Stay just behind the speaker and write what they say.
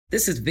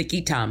This is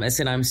Vicki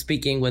Thomas, and I'm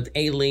speaking with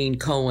Aileen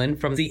Cohen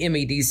from the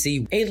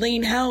MEDC.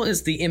 Aileen, how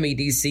is the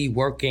MEDC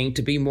working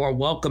to be more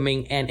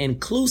welcoming and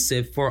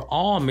inclusive for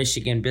all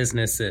Michigan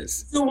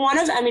businesses? So one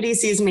of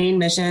MEDC's main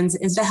missions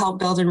is to help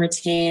build and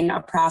retain a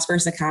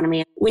prosperous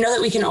economy. We know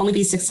that we can only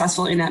be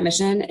successful in that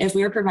mission if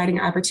we are providing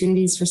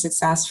opportunities for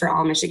success for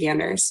all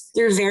Michiganders.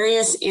 Through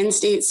various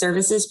in-state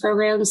services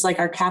programs like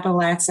our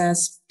Capital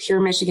Access,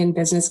 Pure Michigan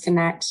Business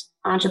Connect,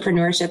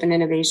 Entrepreneurship and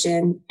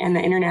Innovation, and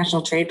the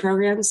international trade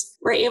programs,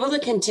 we're able to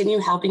continue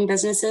helping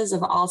businesses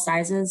of all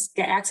sizes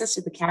get access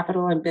to the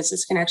capital and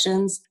business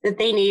connections that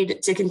they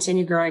need to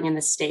continue growing in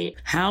the state.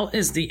 How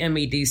is the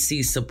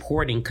MEDC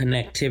supporting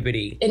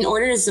connectivity? In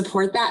order to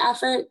support that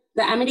effort,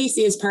 the MEDC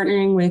is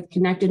partnering with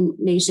Connected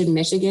Nation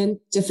Michigan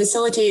to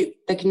facilitate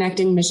the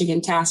Connecting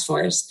Michigan Task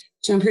Force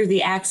to improve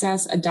the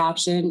access,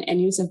 adoption,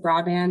 and use of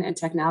broadband and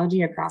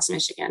technology across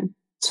Michigan.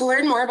 To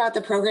learn more about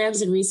the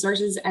programs and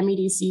resources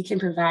MEDC can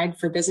provide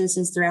for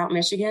businesses throughout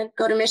Michigan,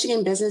 go to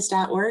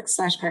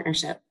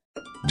michiganbusiness.org/partnership.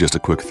 Just a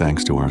quick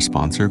thanks to our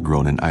sponsor,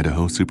 Grown in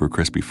Idaho Super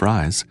Crispy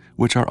Fries,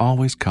 which are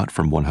always cut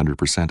from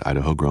 100%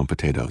 Idaho-grown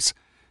potatoes.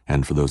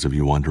 And for those of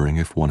you wondering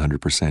if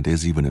 100%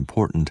 is even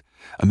important,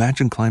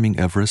 imagine climbing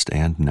Everest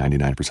and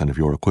 99% of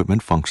your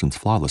equipment functions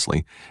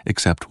flawlessly,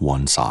 except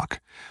one sock.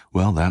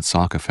 Well, that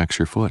sock affects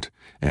your foot,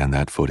 and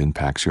that foot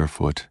impacts your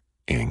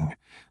foot-ing.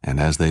 And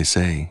as they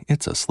say,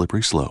 it's a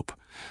slippery slope.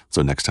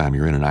 So next time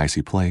you're in an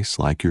icy place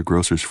like your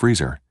grocer's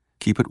freezer,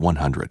 keep it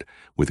 100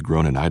 with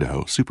Grown in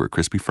Idaho Super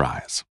Crispy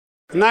Fries.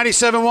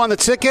 97.1 The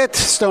Ticket,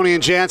 Stoney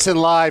and Jansen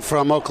live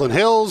from Oakland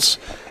Hills,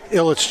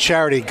 Ilitch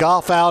Charity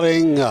golf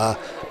outing.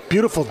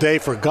 Beautiful day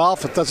for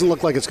golf. It doesn't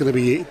look like it's going to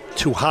be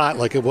too hot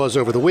like it was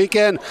over the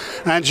weekend.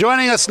 And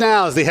joining us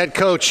now is the head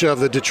coach of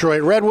the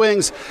Detroit Red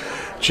Wings,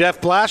 Jeff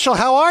Blashill.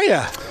 How are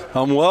you?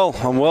 I'm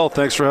well.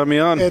 Thanks for having me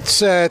on.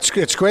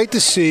 It's great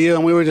to see you,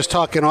 and we were just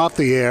talking off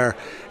the air.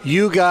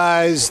 You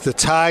guys, the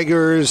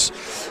Tigers,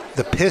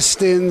 the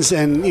Pistons,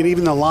 and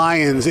even the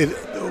Lions,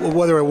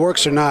 whether it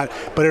works or not,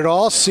 but it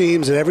all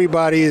seems that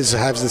everybody has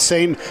the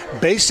same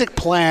basic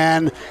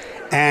plan,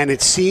 and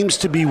it seems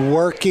to be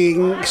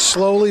working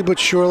slowly but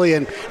surely,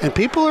 and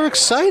people are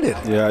excited.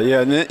 Yeah.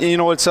 And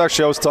it's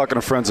actually, I was talking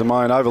to friends of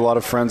mine. I have a lot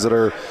of friends that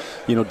are,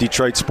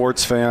 Detroit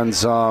sports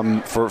fans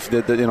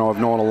that I've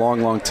known a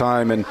long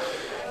time, and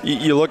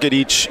you look at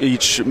each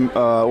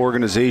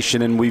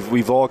organization, and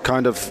we've all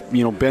kind of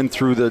been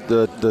through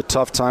the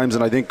tough times,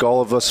 and I think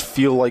all of us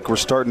feel like we're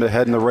starting to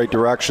head in the right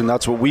direction.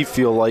 That's what we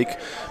feel like.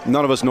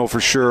 None of us know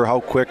for sure how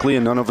quickly,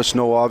 and none of us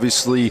know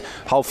obviously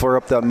how far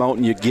up that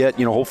mountain you get.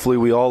 Hopefully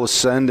we all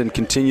ascend and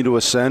continue to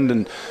ascend,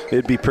 and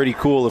it'd be pretty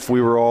cool if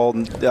we were all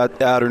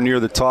at or near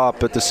the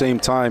top. At the same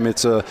time,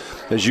 as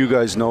you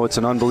guys know, it's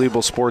an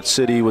unbelievable sports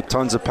city with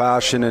tons of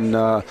passion and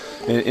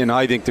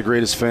I think the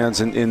greatest fans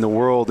in the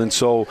world. And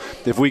so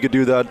if we could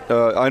do that,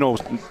 I know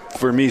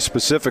for me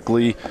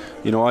specifically,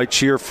 I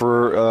cheer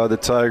for the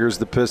Tigers,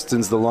 the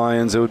Pistons, the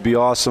Lions. It would be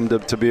awesome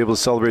to be able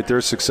to celebrate their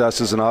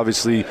successes, and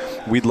obviously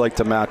we'd like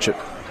to match it.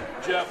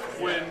 Jeff,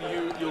 when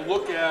you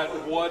look at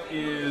what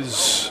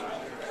is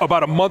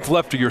about a month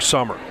left of your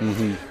summer,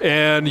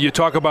 and you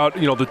talk about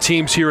the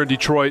teams here in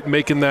Detroit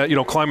making that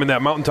climbing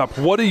that mountaintop,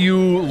 what are you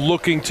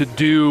looking to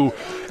do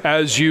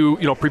as you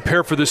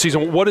prepare for this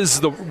season? What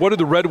do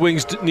the Red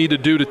Wings need to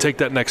do to take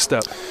that next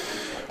step?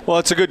 Well,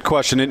 it's a good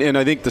question, and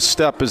I think the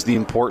step is the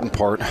important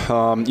part.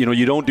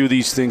 You don't do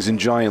these things in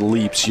giant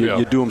leaps.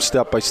 You do them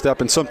step by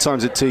step, and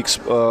sometimes it takes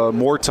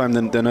more time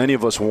than any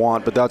of us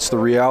want, but that's the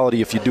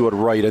reality if you do it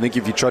right. I think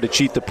if you try to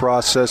cheat the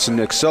process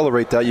and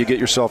accelerate that, you get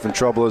yourself in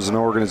trouble as an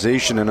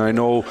organization, and I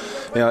know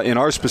in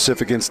our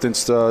specific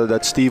instance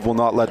that Steve will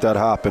not let that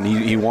happen.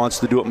 He wants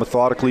to do it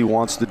methodically, he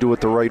wants to do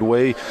it the right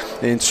way,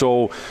 and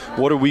so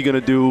what are we going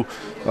to do?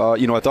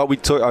 I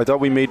thought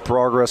we made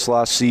progress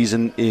last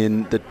season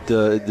in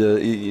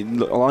the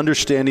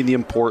understanding the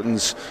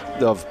importance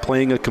of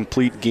playing a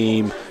complete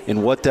game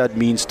and what that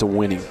means to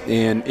winning.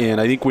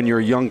 And I think when you're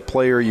a young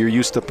player, you're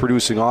used to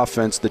producing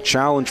offense. The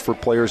challenge for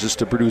players is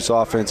to produce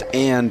offense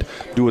and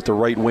do it the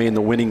right way and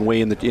the winning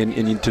way. And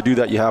to do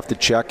that, you have to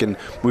check. And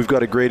we've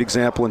got a great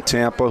example in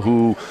Tampa,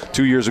 who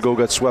 2 years ago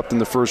got swept in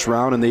the first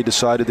round, and they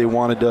decided they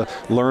wanted to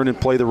learn and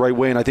play the right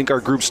way. And I think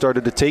our group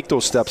started to take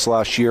those steps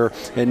last year.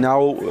 And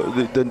now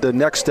the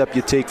next step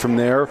you take from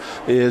there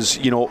is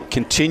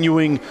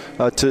continuing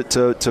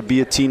to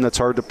be a team that's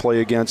hard to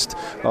play against,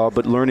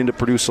 but learning to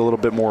produce a little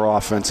bit more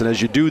offense. And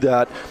as you do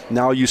that,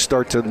 now you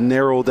start to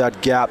narrow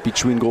that gap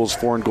between goals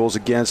for and goals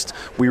against.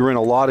 We were in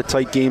a lot of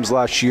tight games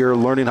last year.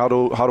 Learning how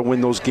to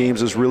win those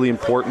games is really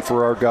important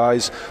for our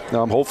guys.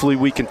 Hopefully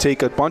we can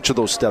take a bunch of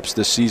those steps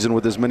this season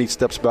with as many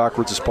steps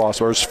backwards as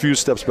possible, or as few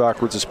steps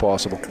backwards as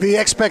possible. The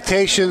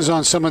expectations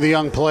on some of the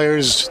young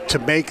players to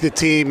make the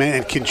team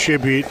and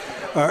contribute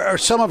or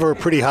some of them are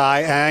pretty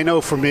high. And I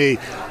know for me,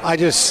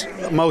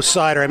 Mo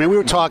Sider. I mean, we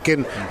were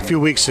talking a few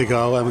weeks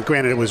ago. I mean,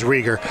 granted, it was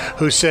Rieger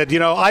who said,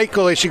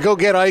 Eichel, they should go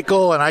get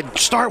Eichel, and I'd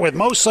start with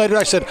Mo Sider.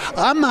 I said,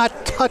 I'm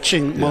not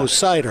touching Mo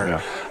Sider.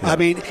 Yeah. I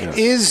mean,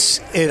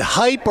 is it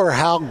hype, or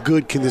how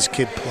good can this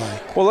kid play?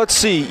 Well, let's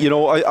see.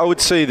 I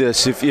would say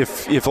this: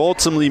 if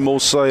ultimately Mo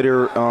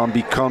Sider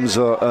becomes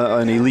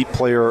an elite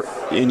player,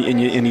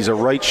 and he's a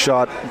right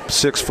shot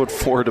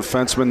 6'4"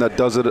 defenseman that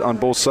does it on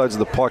both sides of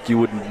the puck, you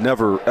would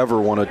never ever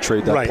want to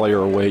trade that player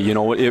away.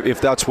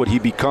 If that's what he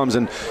becomes,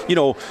 and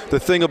the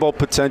thing about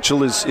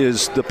potential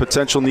is the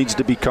potential needs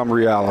to become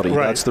reality.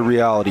 Right. That's the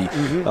reality.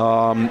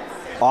 Mm-hmm.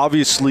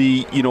 Obviously,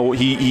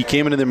 he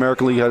came into the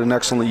American League, had an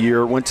excellent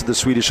year, went to the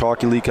Swedish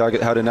Hockey League,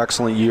 had an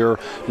excellent year.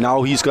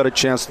 Now he's got a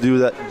chance to do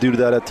that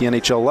at the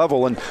NHL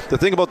level. And the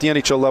thing about the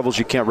NHL level is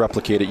you can't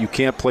replicate it. You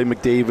can't play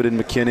McDavid and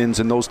McKinnon's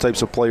and those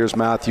types of players,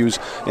 Matthews,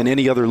 in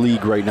any other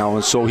league right now.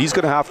 And so he's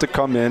going to have to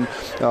come in,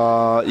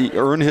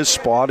 earn his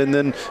spot, and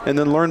then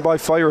learn by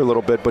fire a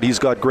little bit. But he's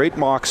got great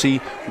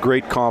moxie,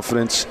 great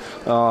confidence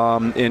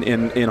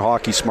in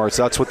hockey smarts.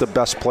 That's what the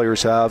best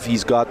players have.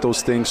 He's got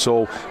those things.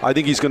 So I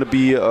think he's going to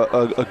be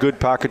a good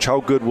package. How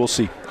good, we'll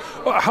see.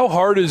 How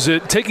hard is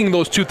it taking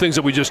those two things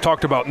that we just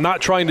talked about, not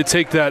trying to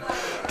take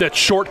that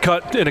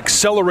shortcut and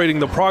accelerating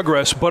the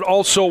progress, but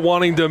also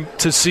wanting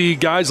to see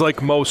guys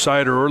like Mo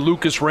Sider or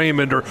Lucas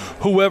Raymond or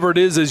whoever it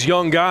is as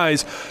young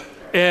guys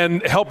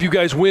and help you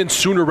guys win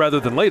sooner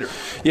rather than later?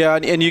 Yeah,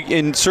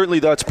 and certainly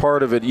that's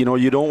part of it.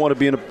 You don't want to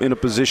be in a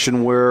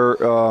position where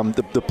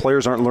the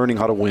players aren't learning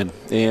how to win.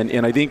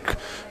 And I think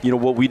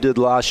what we did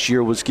last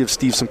year was give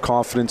Steve some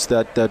confidence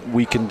that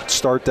we can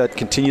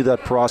continue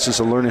that process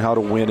of learning how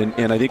to win.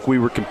 And I think we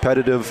were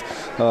competitive.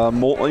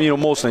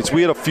 Most nights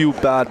we had a few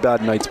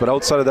bad nights, but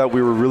outside of that,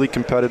 we were really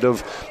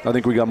competitive. I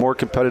think we got more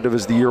competitive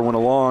as the year went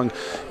along.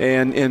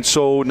 And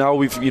so now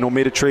we've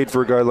made a trade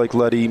for a guy like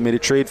Leddy, made a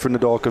trade for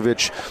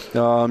Nedeljkovic.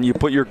 You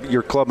put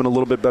your club in a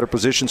little bit better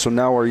position, so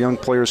now our young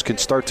players can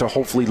start to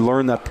hopefully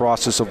learn that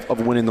process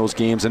of winning those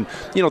games. And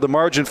the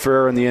margin for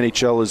error in the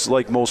NHL is,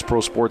 like most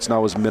pro sports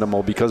now, is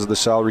minimal because of the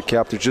salary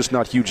cap. There's just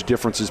not huge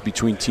differences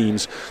between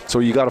teams, so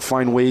you got to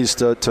find ways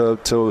to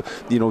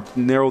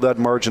narrow that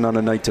margin on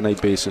a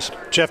night-to-night basis.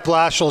 Jeff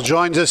Blashill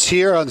joins us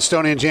here on the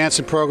Stoney and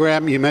Jansen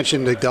program. You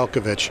mentioned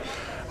Nedeljkovic.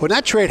 When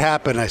that trade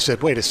happened, I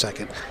said, wait a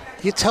second.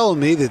 You're telling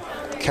me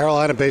that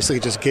Carolina basically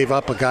just gave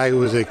up a guy who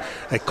was a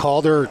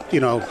Calder,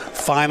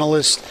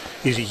 finalist.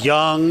 He's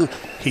young.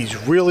 He's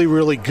really,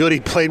 really good. He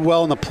played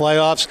well in the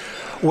playoffs.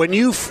 When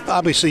you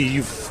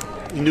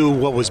knew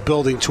what was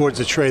building towards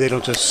the trade, they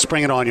don't just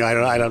spring it on you.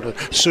 I don't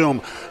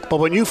assume. But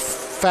when you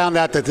found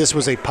out that this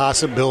was a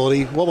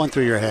possibility, what went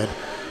through your head?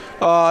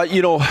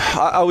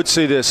 I would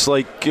say this.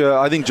 I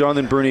think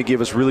Jonathan Bernier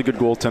gave us really good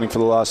goaltending for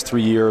the last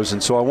 3 years,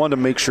 and so I wanted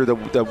to make sure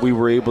that we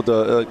were able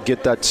to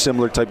get that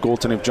similar type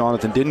goaltending if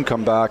Jonathan didn't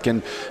come back.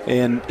 And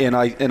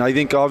I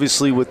think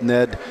obviously with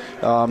Ned,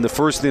 the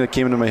first thing that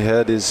came into my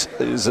head is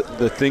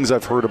the things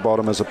I've heard about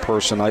him as a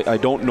person. I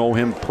don't know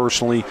him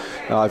personally.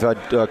 I've had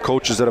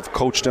coaches that have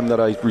coached him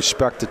that I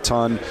respect a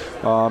ton,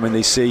 and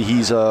they say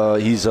he's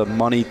a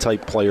money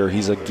type player.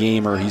 He's a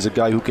gamer. He's a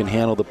guy who can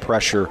handle the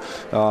pressure.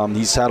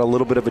 He's had a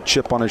little bit of a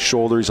chip on his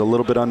shoulder. He's a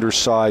little bit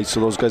undersized, so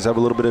those guys have a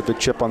little bit of a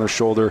chip on their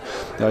shoulder.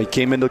 He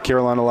came into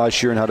Carolina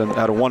last year and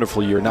had a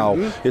wonderful year. Now,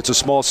 it's a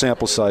small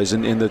sample size,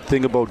 and the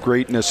thing about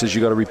greatness is you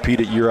got to repeat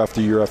it year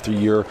after year after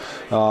year.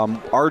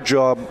 Our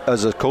job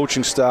as a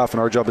coaching staff and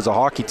our job as a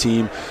hockey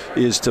team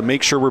is to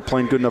make sure we're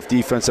playing good enough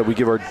defense that we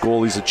give our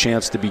goalies a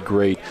chance to be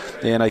great.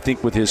 And I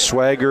think with his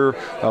swagger,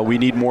 we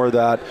need more of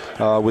that.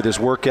 With his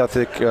work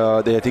ethic,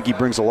 I think he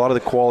brings a lot of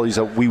the qualities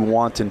that we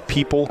want in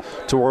people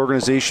to our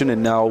organization,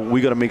 and now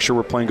we got to make sure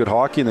we're playing good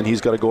hockey, and then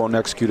he's got to go out and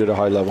execute at a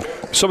high level.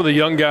 Some of the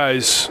young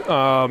guys,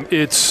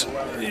 it's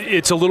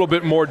a little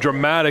bit more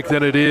dramatic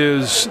than it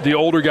is the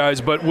older guys,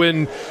 but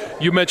when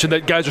you mentioned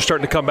that guys are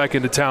starting to come back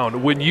into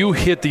town, when you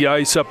hit the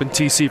ice up in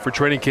TC for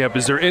training camp,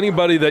 is there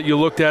anybody that you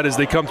looked at as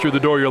they come through the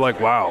door, you're like,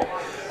 wow,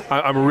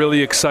 I'm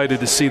really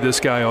excited to see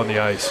this guy on the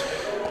ice?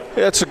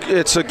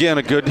 It's again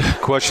a good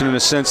question in the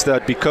sense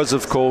that because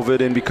of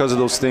COVID and because of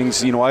those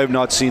things, I have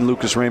not seen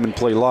Lucas Raymond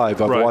play live.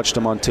 I've watched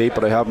him on tape,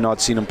 but I have not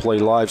seen him play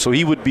live. So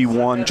he would be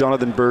one.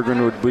 Jonathan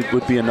Berggren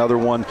would be another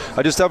one.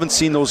 I just haven't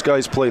seen those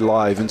guys play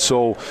live, and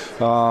so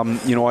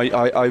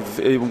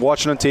I've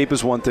watching on tape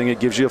is one thing. It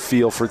gives you a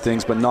feel for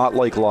things, but not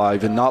like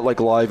live, and not like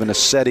live in a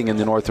setting in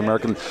North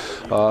America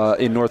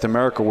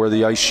where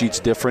the ice sheet's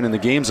different and the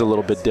game's a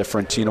little bit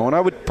different. And I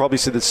would probably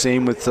say the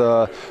same with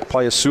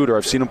Pius Suter.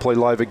 I've seen him play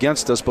live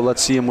against us, but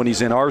let's see him when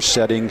he's in our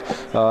setting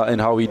and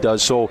how he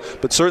does. So,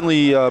 but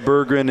certainly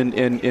Berggren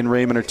and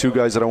Raymond are two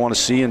guys that I want to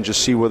see and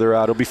just see where they're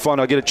at. It'll be fun.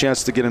 I'll get a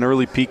chance to get an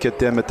early peek at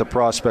them at the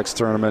Prospects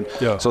tournament.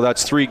 Yeah. So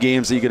that's 3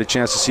 games that you get a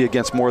chance to see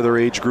against more of their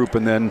age group,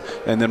 and then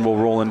we'll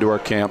roll into our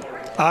camp.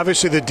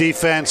 Obviously, the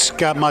defense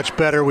got much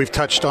better. We've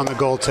touched on the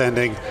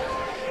goaltending.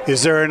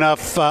 Is there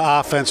enough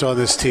offense on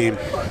this team?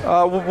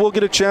 We'll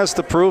get a chance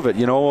to prove it.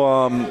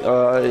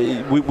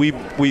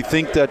 We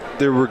think that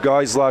there were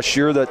guys last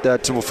year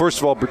that well, first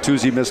of all,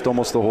 Bertuzzi missed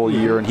almost the whole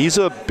year, and he's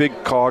a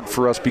big cog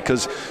for us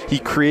because he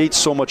creates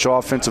so much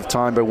offensive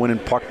time by winning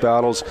puck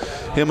battles.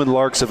 Him and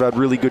Larks have had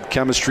really good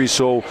chemistry.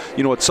 So,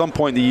 at some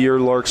point in the year,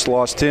 Larks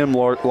lost him,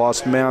 Lark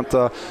lost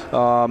Mantha.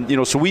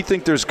 So we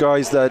think there's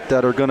guys that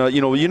are going to,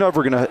 you're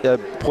never going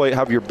to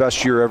have your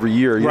best year every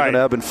year. You're going to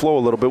ebb and flow a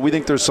little bit. We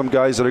think there's some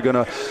guys that are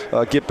going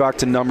to get back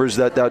to numbers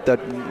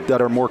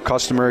that are more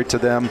customary to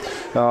them.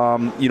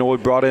 We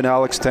brought in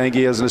Alex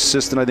Tanguay as an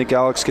assistant. I think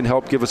Alex can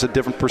help give us a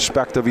different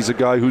perspective. He's a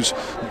guy who's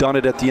done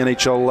it at the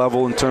NHL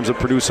level in terms of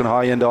producing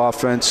high-end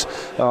offense.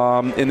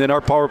 And then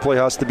our power play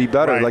has to be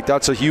better. Like,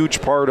 that's a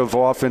huge part of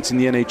offense in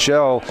the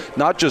NHL,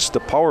 not just the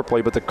power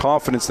play, but the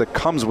confidence that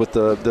comes with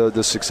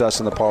the success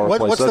in the power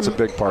play. So that's a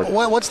big part.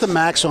 What's the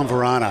max on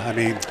Verana? I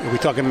mean, are we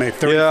talking maybe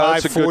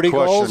 35, 40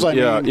 goals?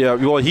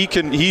 Well,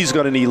 he's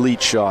got an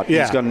elite shot.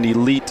 Yeah. He's got an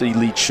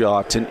elite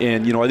shot.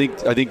 And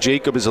I think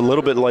Jacob is a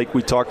little bit like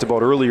we talked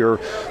about earlier.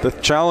 The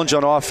challenge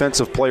on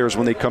offensive players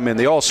when they come in,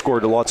 they all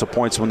scored lots of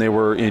points when they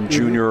were in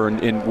junior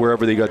and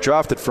wherever they got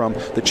drafted from.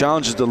 The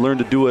challenge is to learn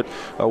to do it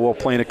while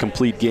playing a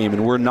complete game,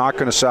 and we're not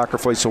going to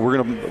sacrifice. So we're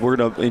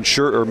going to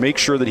ensure or make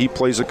sure that he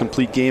plays a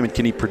complete game, and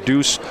can he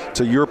produce,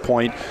 to your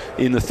point,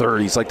 in the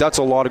 30s? Like, that's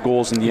a lot of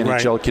goals in the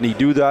NHL. Can he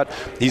do that?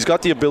 He's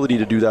got the ability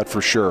to do that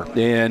for sure,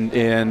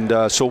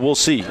 and so we'll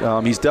see.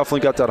 He's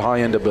definitely got that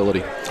high-end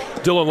ability.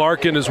 Dylan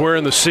Larkin is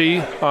wearing the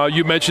C.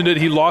 You mentioned it.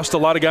 He lost a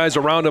lot of guys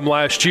around him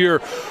last year.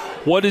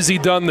 What has he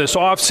done this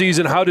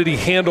offseason? How did he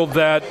handle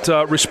that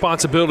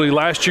responsibility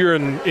last year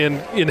and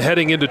in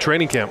heading into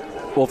training camp?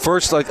 Well,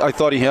 first, I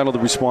thought he handled the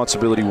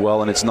responsibility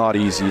well, and it's not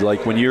easy.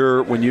 Like, when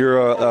you're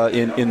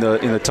in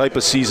the type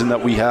of season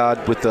that we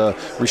had with the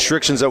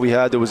restrictions that we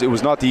had, it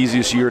was not the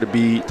easiest year to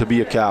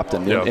be a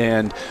captain. Yep.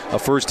 And a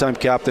first-time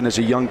captain as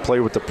a young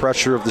player with the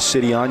pressure of the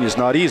city on you is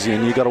not easy,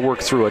 and you got to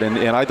work through it. And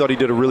I thought he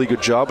did a really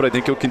good job, but I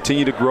think he'll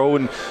continue to grow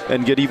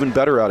and get even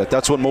better at it.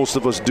 That's what most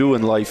of us do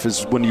in life,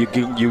 is when you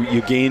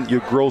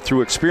grow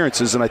through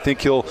experiences, and I think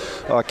he'll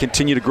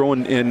continue to grow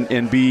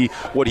and be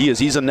what he is.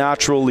 He's a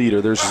natural leader.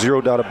 There's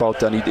zero doubt about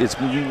that. And it's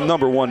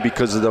number one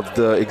because of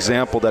the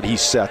example that he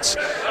sets.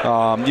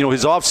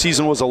 His off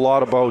season was a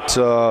lot about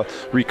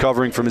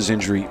recovering from his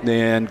injury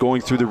and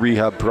going through the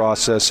rehab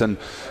process, and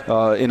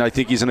I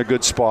think he's in a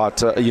good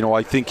spot.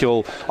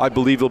 I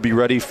believe he'll be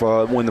ready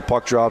for when the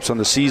puck drops on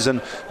the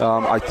season.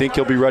 I think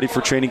he'll be ready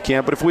for training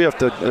camp. But if we have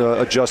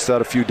to adjust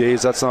that a few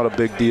days, that's not a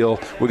big deal.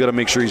 We got to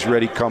make sure he's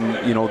ready come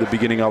the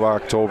beginning of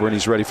October, and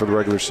he's ready for the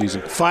regular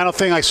season. Final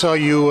thing, I saw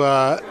you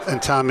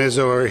and Tom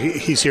Izzo,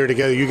 he's here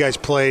together. You guys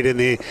played in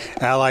the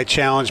Allied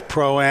Challenge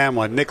Pro-Am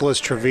with Nicholas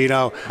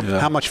Trevino.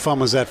 Yeah. How much fun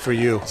was that for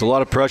you? It's a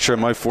lot of pressure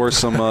on my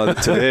foursome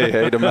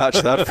today, to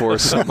match that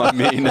foursome. I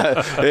mean,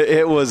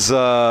 it was,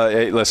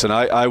 listen,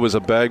 I was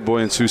a bag boy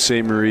in Sault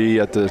Ste. Marie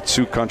at the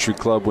Sioux Country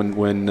Club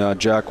when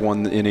Jack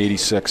won in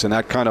 '86, and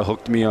that kind of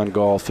hooked me on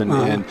golf.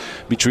 And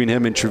between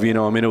him and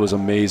Trevino, I mean, it was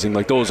amazing.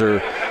 Like, those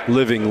are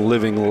living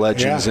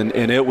legends. Yeah.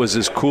 And it was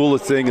as cool a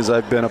thing as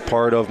I've been a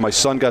part of. My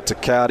son got to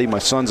caddy. My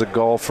son's a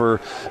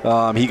golfer.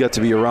 He got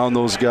to be around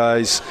those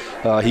guys.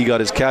 He got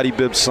his caddy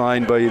bib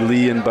signed by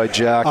Lee and by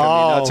Jack. I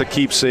mean, that's a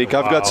keepsake.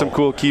 I've got some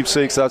cool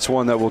keepsakes. That's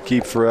one that we'll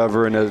keep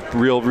forever, and a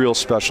real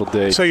special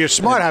day. So you're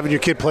smart having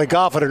your kid play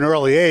golf at an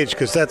early age,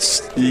 because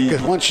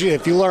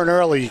if you learn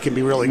early, you can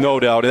be really good. No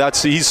doubt.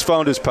 He's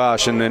found his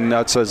passion, and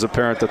that's, as a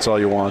parent, that's all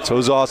you want. So it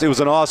was awesome. It was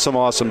an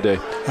awesome day.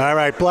 All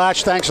right,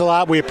 Blash, thanks a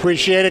lot. We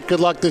appreciate it. Good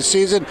luck this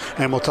season,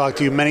 and we'll talk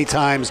to you many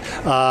times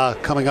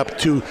coming up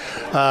to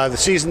the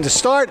season to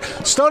start.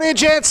 Stoney and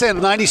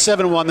Jansen,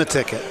 97 won the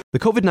ticket. The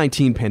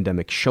COVID-19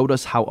 pandemic showed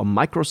us how a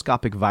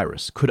microscopic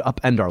virus could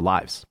upend our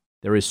lives.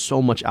 There is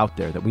so much out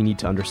there that we need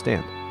to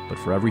understand, but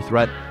for every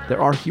threat,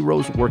 there are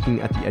heroes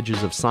working at the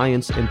edges of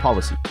science and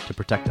policy to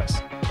protect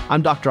us.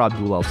 I'm Dr.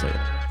 Abdul El-Sayed,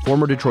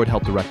 former Detroit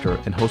Health Director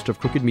and host of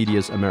Crooked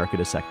Media's America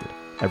Dissected.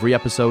 Every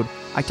episode,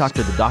 I talk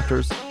to the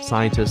doctors,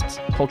 scientists,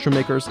 culture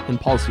makers, and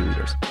policy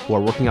leaders who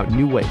are working out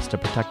new ways to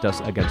protect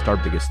us against our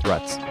biggest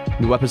threats.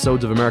 New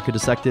episodes of America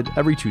Dissected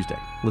every Tuesday.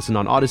 Listen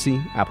on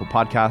Odyssey, Apple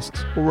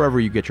Podcasts, or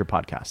wherever you get your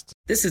podcasts.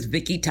 This is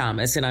Vicki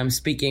Thomas, and I'm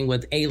speaking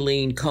with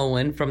Aileen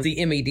Cohen from the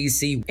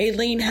MEDC.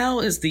 Aileen,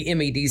 how is the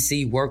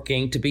MEDC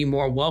working to be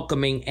more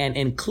welcoming and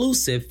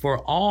inclusive for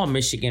all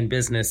Michigan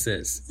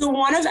businesses? So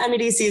one of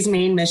MEDC's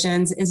main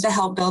missions is to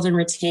help build and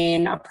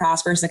retain a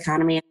prosperous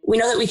economy. We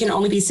know that we can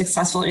only be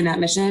successful in that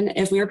mission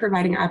if we are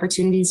providing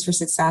opportunities for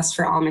success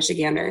for all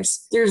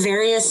Michiganders. Through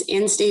various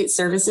in-state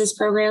services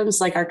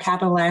programs like our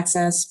Capital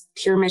Access,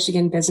 Pure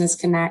Michigan Business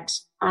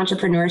Connect,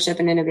 Entrepreneurship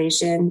and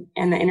Innovation,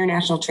 and the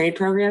international trade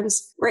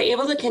programs, we're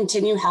able to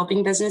continue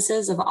helping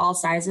businesses of all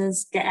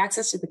sizes get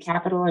access to the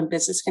capital and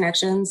business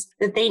connections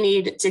that they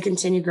need to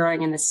continue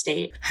growing in the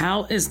state.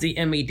 How is the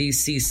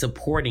MEDC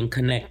supporting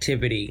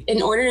connectivity?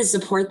 In order to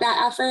support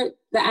that effort,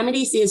 the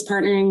MEDC is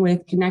partnering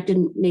with Connected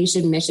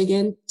Nation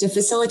Michigan to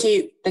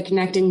facilitate the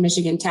Connecting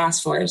Michigan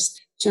Task Force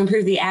to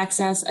improve the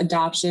access,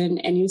 adoption,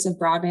 and use of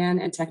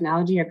broadband and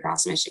technology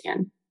across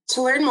Michigan.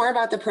 To learn more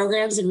about the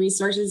programs and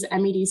resources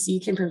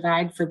MEDC can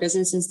provide for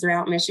businesses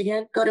throughout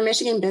Michigan, go to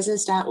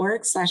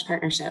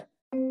michiganbusiness.org/partnership.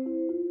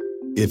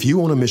 If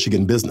you own a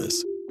Michigan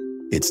business,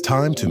 it's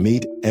time to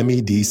meet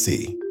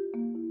MEDC.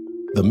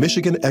 The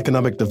Michigan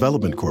Economic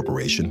Development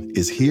Corporation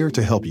is here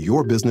to help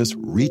your business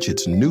reach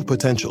its new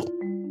potential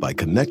by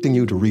connecting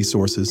you to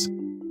resources,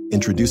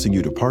 introducing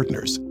you to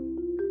partners,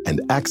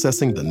 and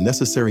accessing the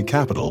necessary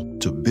capital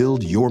to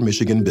build your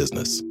Michigan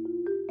business.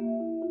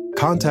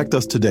 Contact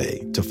us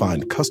today to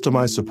find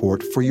customized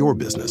support for your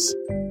business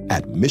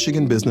at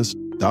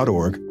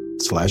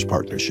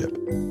michiganbusiness.org/partnership.